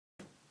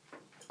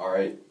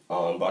Alright,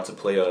 I'm about to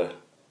play a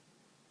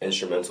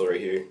instrumental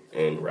right here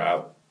and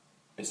rap.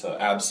 It's a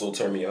Absol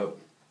Turn Me Up.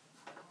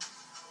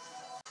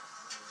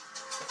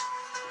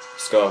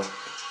 Let's go.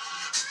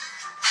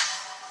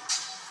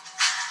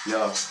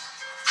 Yo.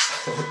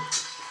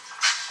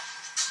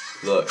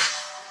 Look.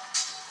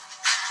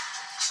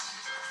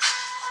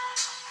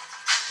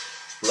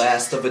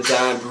 Last of a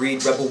dying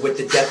breed, rebel with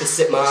the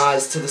deficit. My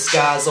eyes to the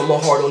skies, on my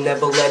heart, I'll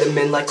never let him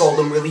in. Like all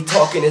them really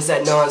talking is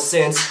that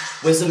nonsense.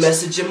 Where's the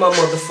message in my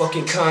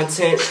motherfucking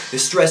content? The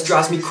stress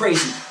drives me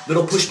crazy.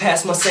 Little push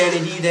past my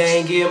sanity, the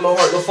anger in my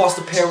heart. No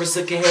foster parents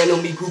that can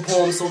handle me. Group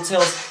homes,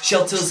 hotels,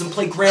 shelters, and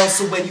playgrounds.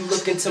 So when you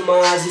look into my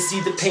eyes and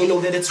see the pain,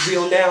 know that it's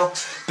real now.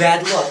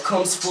 Bad luck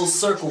comes full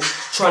circle.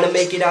 Trying to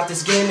make it out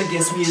this game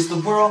against me is the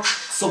world.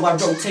 So I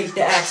rotate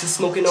the axis,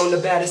 smoking on the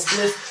baddest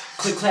spliff.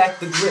 Click clack,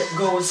 the grip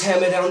goes,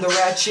 hammer down the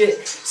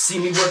ratchet. See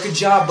me work a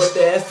job, but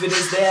the effort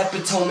is the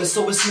epitome.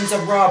 So it seems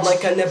I rob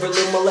like I never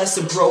learned my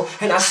lesson, bro.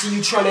 And I see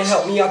you trying to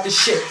help me out this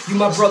shit. You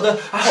my brother,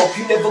 I hope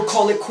you never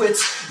call it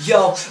quits.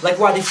 Yo, like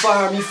why they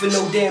fire me for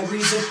no damn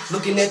reason.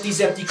 Looking at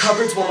these empty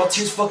cupboards while my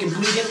tears fucking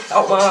bleeding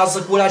out my eyes,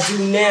 like what I do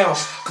now.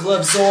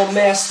 Gloves all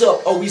masked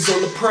up, always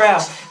on the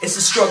prowl. It's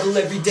a struggle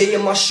every day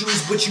in my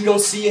shoes, but you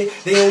don't see it.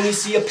 They only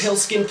see a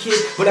pale-skinned kid,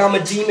 but I'm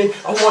a demon.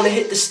 I wanna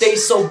hit the stage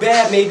so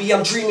bad, maybe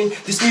I'm dreaming.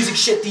 This music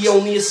shit the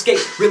only escape,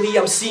 really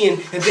I'm seeing.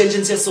 And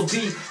vengeance SOB,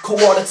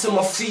 cold water to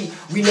my feet.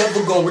 We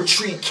never gon'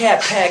 retreat.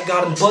 Cat pack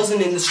got 'em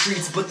buzzing in the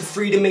streets, but the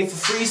freedom ain't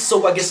for free,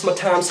 so I guess my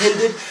time's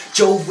hindered.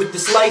 Jove with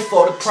this life,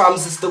 all the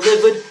problems is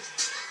delivered.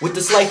 With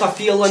this life I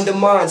feel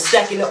undermined,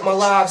 stacking up my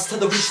lives till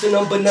the reach the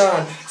number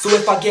 9. So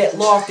if I get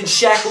locked and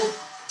shackled,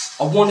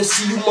 I wanna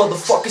see you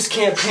motherfuckers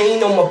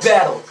campaign on my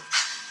battle.